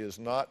Michael is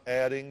not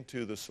adding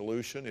to the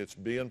solution. It's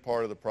being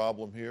part of the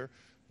problem here.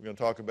 We're going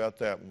to talk about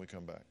that when we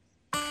come back.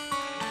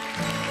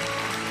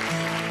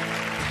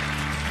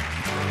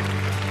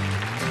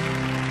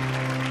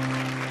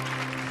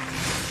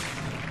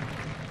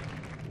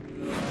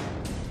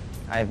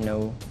 I have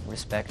no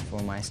respect for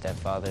my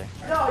stepfather.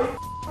 No, you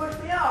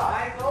pushed me out,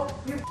 Michael.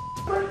 You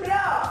pushed me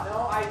out.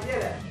 No, I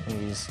didn't.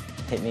 He's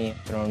hit me,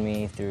 thrown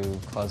me through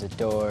closet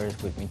doors,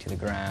 whipped me to the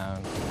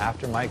ground.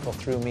 After Michael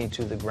threw me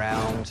to the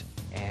ground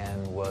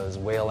and was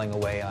wailing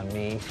away on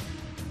me,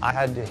 I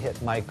had to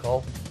hit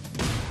Michael.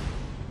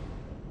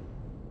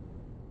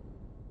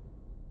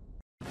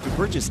 To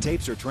purchase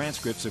tapes or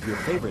transcripts of your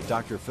favorite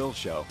Dr. Phil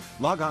show,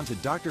 log on to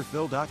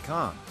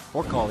drphil.com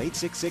or call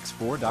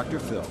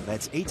 866-4-DR-PHIL.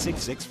 That's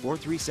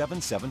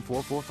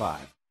 866-437-7445.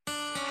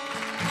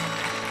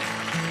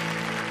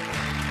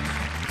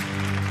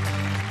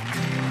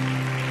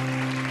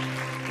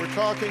 We're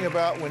talking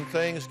about when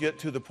things get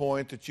to the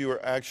point that you are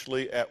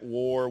actually at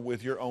war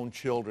with your own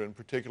children,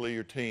 particularly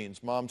your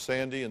teens. Mom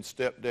Sandy and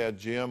stepdad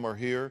Jim are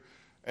here,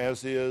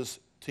 as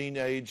is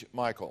teenage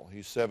Michael.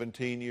 He's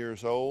 17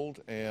 years old,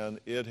 and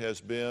it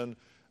has been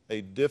a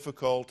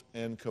difficult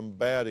and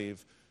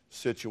combative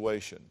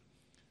situation.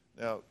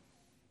 Now,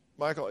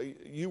 Michael,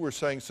 you were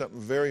saying something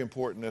very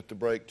important at the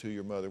break to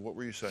your mother. What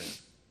were you saying?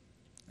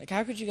 Like,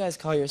 how could you guys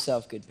call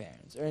yourself good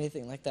parents or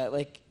anything like that?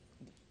 Like,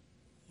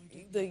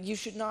 you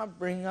should not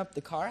bring up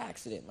the car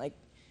accident, like,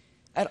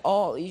 at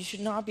all. You should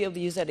not be able to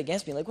use that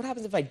against me. Like, what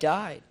happens if I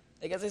died?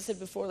 Like, as I said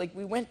before, like,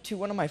 we went to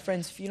one of my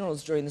friend's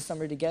funerals during the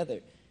summer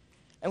together.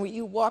 And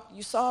you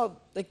saw,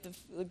 like, the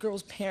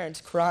girl's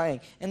parents crying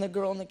and the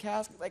girl in the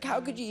casket. Like,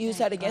 how could you use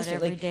that against me?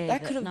 Like,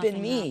 that could have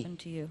been me.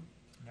 To you.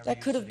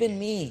 That could have been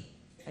me.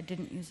 I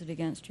didn't use it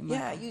against you,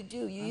 Michael. Yeah, you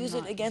do. You use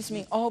it against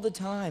me all the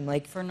time.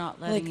 Like, for not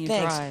letting you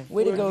thanks. drive.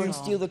 Way to go and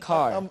steal the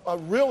car. I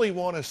really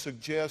want to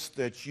suggest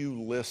that you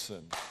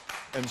listen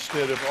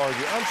instead of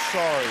argue. I'm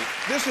sorry.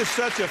 This is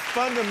such a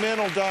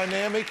fundamental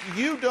dynamic.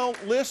 You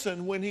don't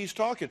listen when he's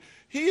talking.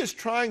 He is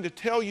trying to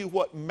tell you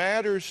what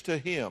matters to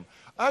him.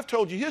 I've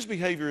told you his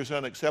behavior is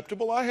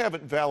unacceptable. I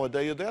haven't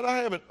validated that. I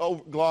haven't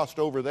glossed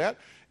over that.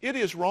 It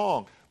is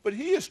wrong. But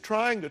he is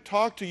trying to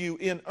talk to you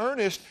in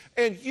earnest,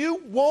 and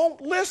you won't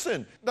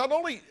listen. Not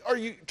only are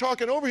you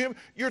talking over him,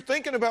 you're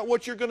thinking about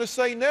what you're going to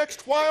say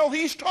next while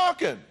he's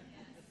talking.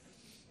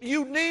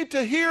 You need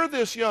to hear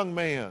this, young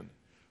man.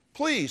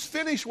 Please,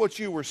 finish what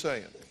you were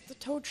saying. The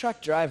tow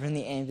truck driver and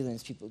the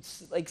ambulance people,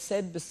 like,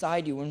 said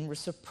beside you and were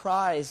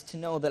surprised to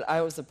know that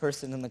I was the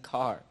person in the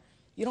car.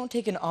 You don't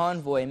take an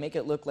Envoy and make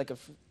it look like a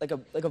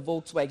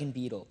Volkswagen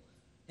Beetle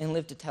and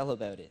live to tell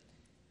about it.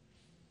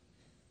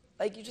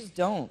 Like, you just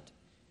don't.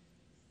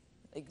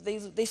 Like,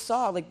 they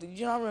saw, like, did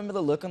you not remember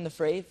the look on the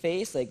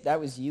face? Like, that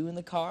was you in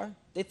the car?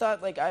 They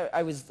thought, like,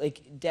 I was,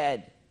 like,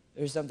 dead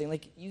or something.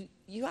 Like, you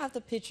have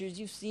the pictures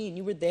you've seen.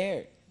 You were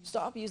there.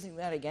 Stop using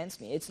that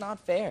against me. It's not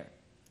fair.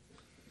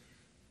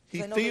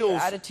 I know that your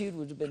attitude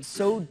would have been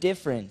so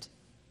different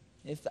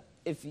if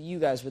you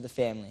guys were the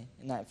family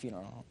in that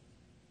funeral home.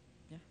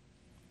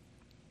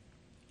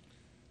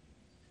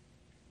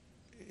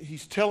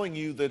 He's telling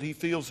you that he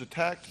feels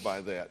attacked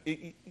by that.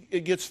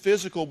 It gets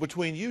physical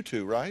between you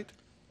two, right?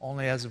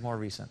 Only as of more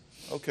recent.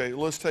 Okay,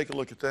 let's take a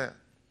look at that.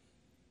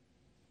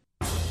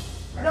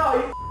 No,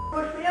 you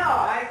pushed me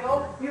out,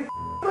 Michael. You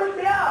pushed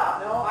me out.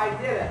 No, I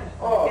didn't.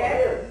 Oh,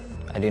 okay?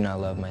 I do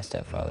not love my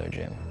stepfather,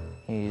 Jim.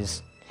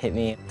 He's hit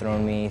me,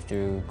 thrown me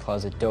through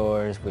closet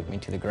doors, whipped me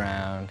to the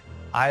ground.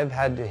 I've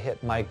had to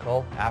hit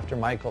Michael. After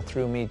Michael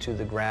threw me to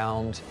the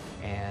ground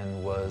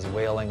and was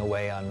wailing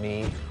away on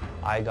me,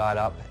 I got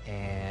up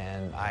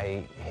and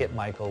I hit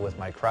Michael with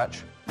my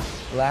crutch.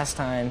 The last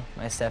time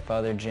my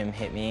stepfather, Jim,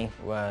 hit me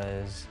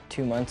was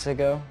 2 months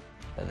ago,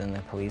 but then the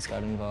police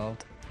got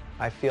involved.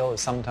 I feel that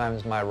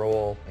sometimes my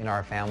role in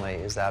our family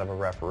is that of a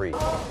referee.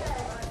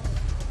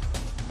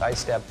 I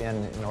step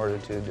in order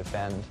to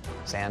defend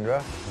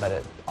Sandra,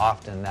 but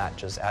often that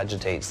just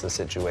agitates the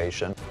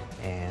situation,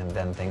 and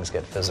then things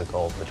get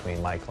physical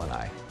between Michael and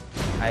I.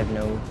 I have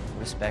no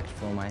respect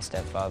for my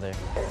stepfather.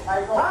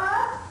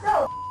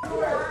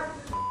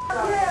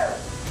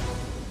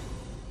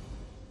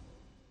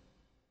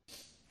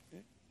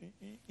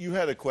 You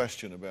had a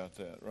question about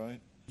that, right?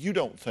 You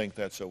don't think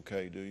that's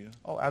okay, do you?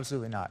 Oh,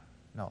 absolutely not.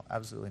 No,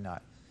 absolutely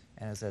not.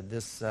 And as I said,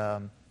 this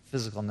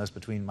physicalness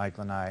between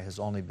Michael and I has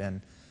only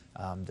been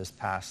this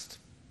past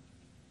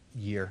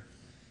year.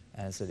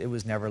 And I said, it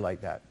was never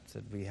like that. I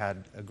said, we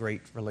had a great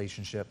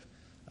relationship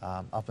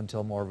up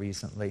until more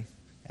recently.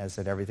 As I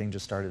said, everything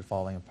just started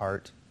falling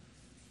apart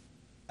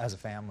as a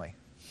family.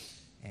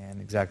 And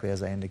exactly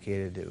as I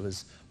indicated, it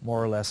was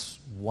more or less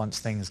once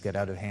things get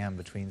out of hand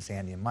between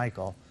Sandy and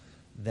Michael,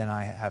 then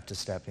I have to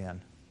step in.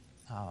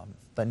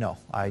 But no,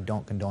 I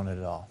don't condone it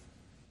at all.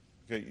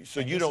 Okay, so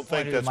you don't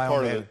think that's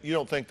part of you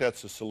don't think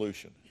that's the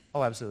solution?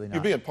 Oh, absolutely not.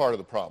 You're being part of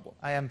the problem.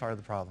 I am part of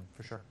the problem,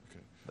 for sure. Okay.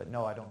 But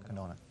no, I don't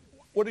condone it.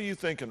 What are you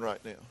thinking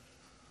right now? Okay.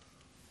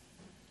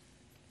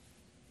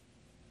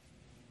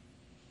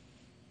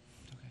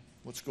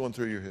 What's going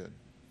through your head?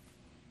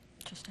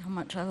 Just how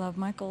much I love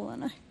Michael,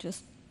 and I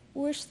just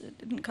wish that it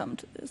didn't come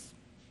to this.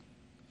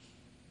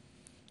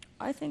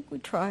 I think we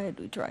tried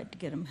to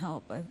get him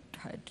help. I've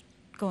tried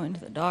going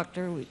to the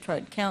doctor. We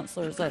tried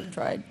counselors. I've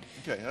tried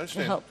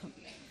to help him.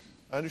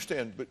 I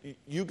understand, but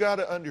you got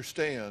to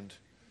understand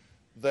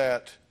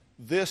that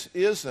this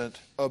isn't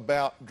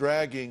about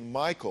dragging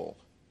Michael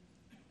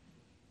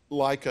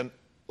like a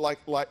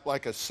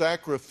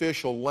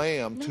sacrificial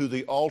lamb to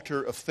the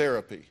altar of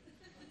therapy.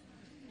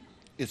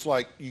 It's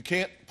like you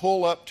can't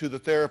pull up to the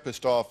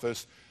therapist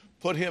office,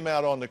 put him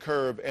out on the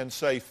curb, and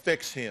say,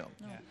 fix him.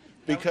 No.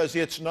 Because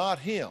it's not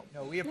him.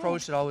 No, we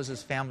approached it always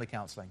as family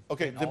counseling.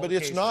 Okay, but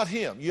it's not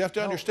him. You have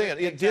to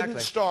understand. It didn't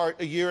start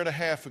a year and a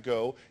half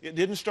ago. It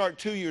didn't start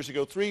 2 years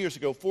ago, 3 years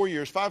ago, 4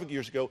 years, 5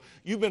 years ago.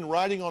 You've been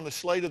writing on the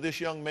slate of this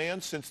young man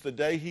since the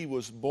day he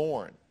was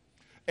born.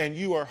 And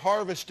you are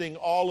harvesting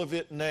all of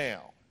it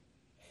now.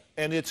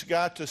 And it's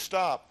got to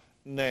stop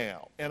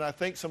now. And I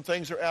think some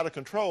things are out of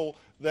control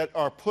that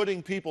are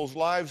putting people's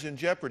lives in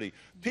jeopardy.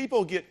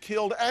 People get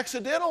killed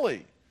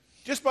accidentally.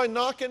 Just by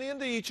knocking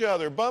into each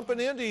other, bumping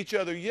into each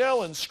other,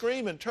 yelling,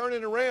 screaming,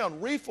 turning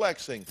around,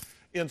 reflexing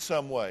in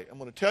some way. I'm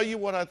going to tell you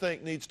what I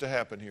think needs to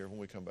happen here when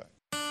we come back.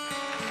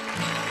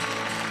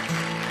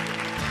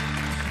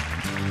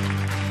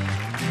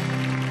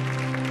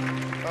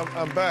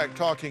 I'm back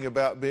talking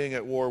about being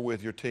at war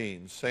with your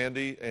teens.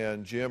 Sandy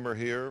and Jim are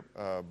here,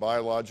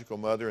 biological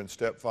mother and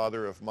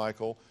stepfather of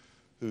Michael,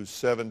 who's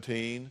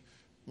 17.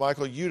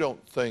 Michael, you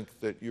don't think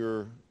that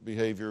your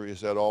behavior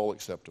is at all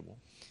acceptable?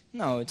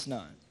 No, it's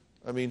not.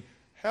 I mean,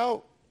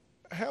 how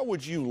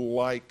would you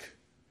like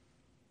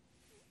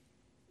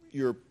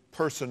your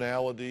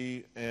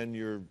personality and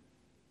your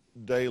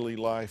daily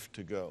life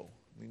to go?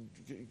 I mean,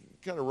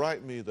 kind of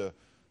write me the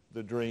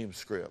dream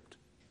script.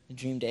 The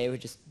dream day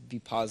would just be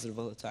positive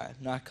all the time.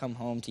 Not come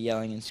home to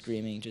yelling and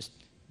screaming, just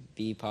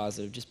be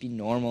positive, just be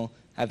normal,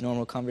 have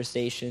normal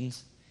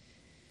conversations,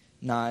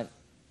 not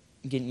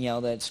getting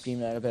yelled at,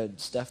 screamed at about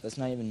stuff that's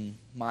not even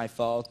my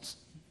fault.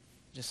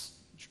 Just,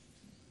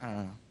 I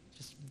don't know.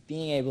 Just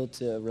being able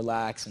to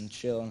relax and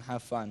chill and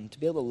have fun, to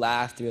be able to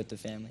laugh throughout the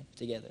family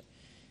together.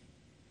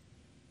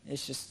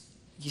 It's just,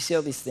 you see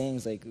all these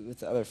things like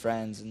with other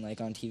friends and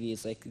like on TV,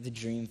 it's like the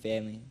dream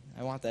family.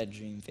 I want that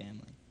dream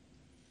family.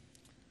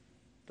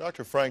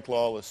 Dr. Frank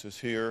Lawless is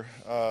here.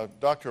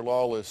 Dr.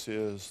 Lawless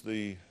is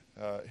the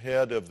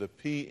head of the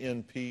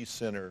PNP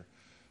Center,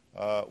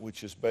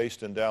 which is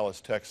based in Dallas,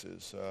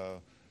 Texas.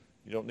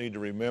 You don't need to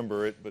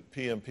remember it, but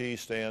PNP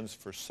stands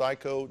for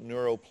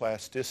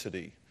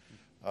psychoneuroplasticity.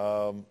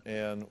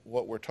 And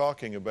what we're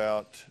talking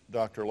about,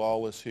 Dr.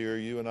 Lawless here,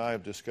 you and I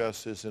have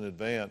discussed this in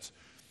advance,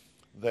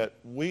 that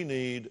we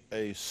need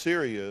a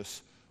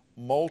serious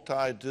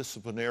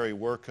multidisciplinary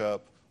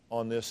workup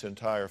on this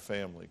entire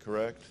family,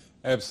 correct?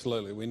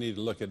 Absolutely. We need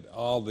to look at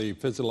all the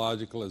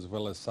physiological as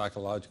well as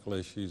psychological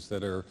issues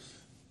that are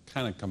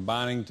kind of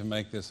combining to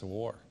make this a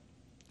war.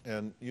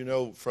 And you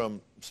know, from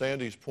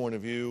Sandy's point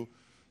of view,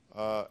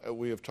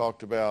 we have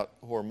talked about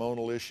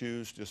hormonal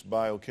issues, just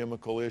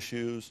biochemical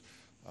issues,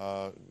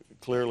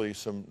 clearly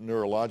some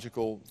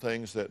neurological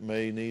things that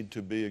may need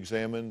to be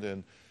examined.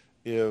 And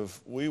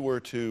if we were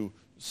to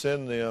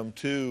send them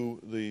to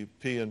the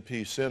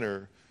PNP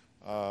Center,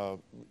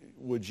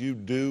 would you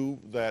do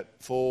that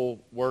full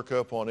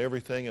workup on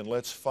everything, and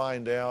let's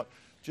find out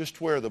just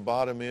where the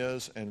bottom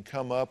is and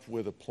come up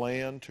with a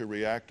plan to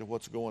react to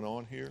what's going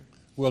on here?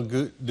 We'll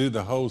do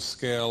the whole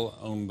scale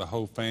on the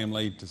whole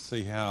family to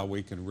see how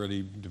we can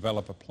really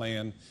develop a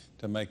plan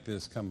to make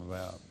this come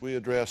about. We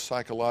address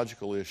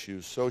psychological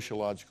issues,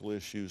 sociological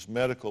issues,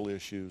 medical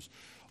issues,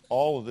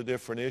 all of the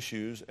different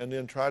issues, and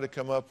then try to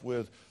come up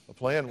with a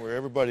plan where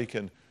everybody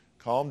can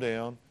calm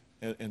down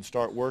and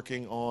start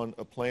working on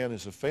a plan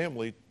as a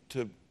family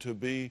to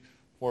be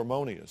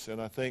harmonious.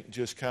 And I think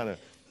just kind of,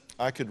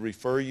 I could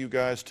refer you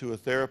guys to a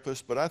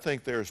therapist, but I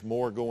think there's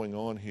more going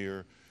on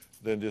here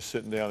than just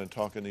sitting down and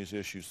talking these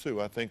issues through.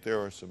 I think there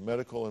are some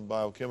medical and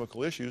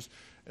biochemical issues,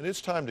 and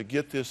it's time to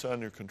get this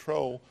under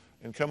control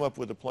and come up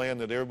with a plan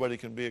that everybody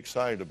can be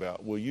excited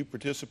about. Will you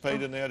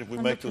participate in that if we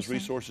 100%. Make those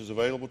resources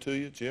available to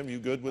you? Jim, you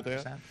good with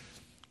that? 100%.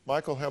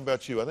 Michael, how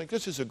about you? I think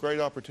this is a great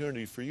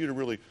opportunity for you to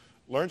really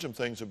learn some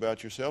things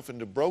about yourself and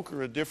to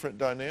broker a different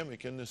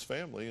dynamic in this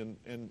family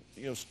and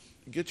you know,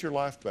 get your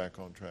life back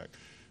on track.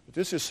 But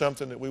this is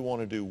something that we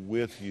want to do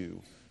with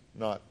you,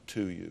 not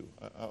to you.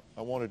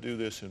 I want to do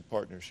this in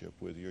partnership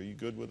with you. Are you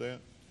good with that?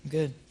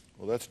 Good.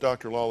 Well, that's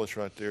Dr. Lawless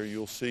right there.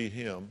 You'll see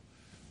him.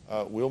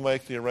 We'll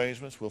make the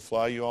arrangements. We'll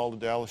fly you all to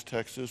Dallas,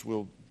 Texas.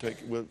 We'll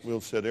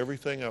set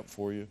everything up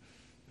for you,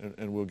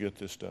 and we'll get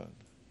this done.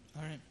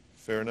 All right.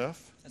 Fair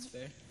enough? That's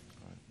fair.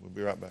 All right. We'll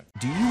be right back.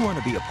 Do you want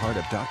to be a part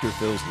of Dr.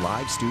 Phil's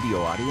live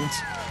studio audience?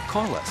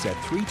 Call us at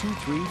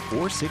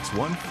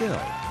 323-461-PHIL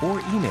or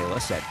email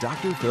us at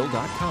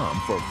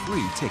drphil.com for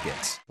free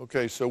tickets.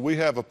 Okay, so we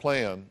have a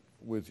plan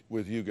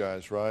with you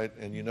guys, right?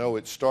 And you know,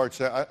 it starts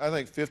out, I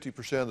think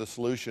 50% of the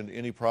solution to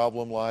any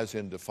problem lies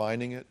in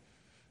defining it,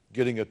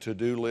 getting a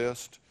to-do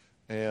list,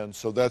 and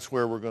so that's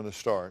where we're going to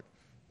start,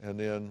 and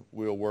then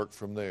we'll work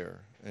from there.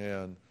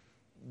 And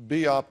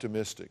be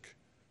optimistic,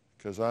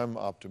 because I'm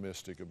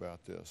optimistic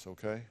about this,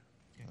 okay?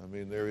 I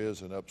mean, there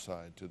is an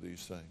upside to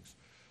these things.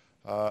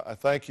 I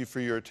thank you for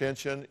your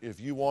attention. If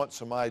you want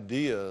some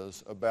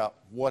ideas about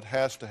what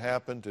has to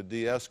happen to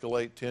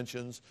de-escalate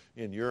tensions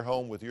in your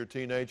home with your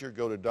teenager,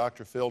 go to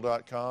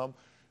drphil.com.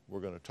 We're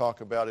going to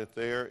talk about it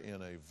there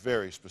in a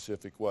very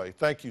specific way.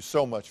 Thank you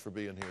so much for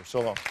being here.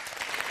 So long.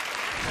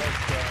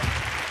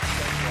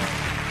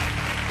 Thanks,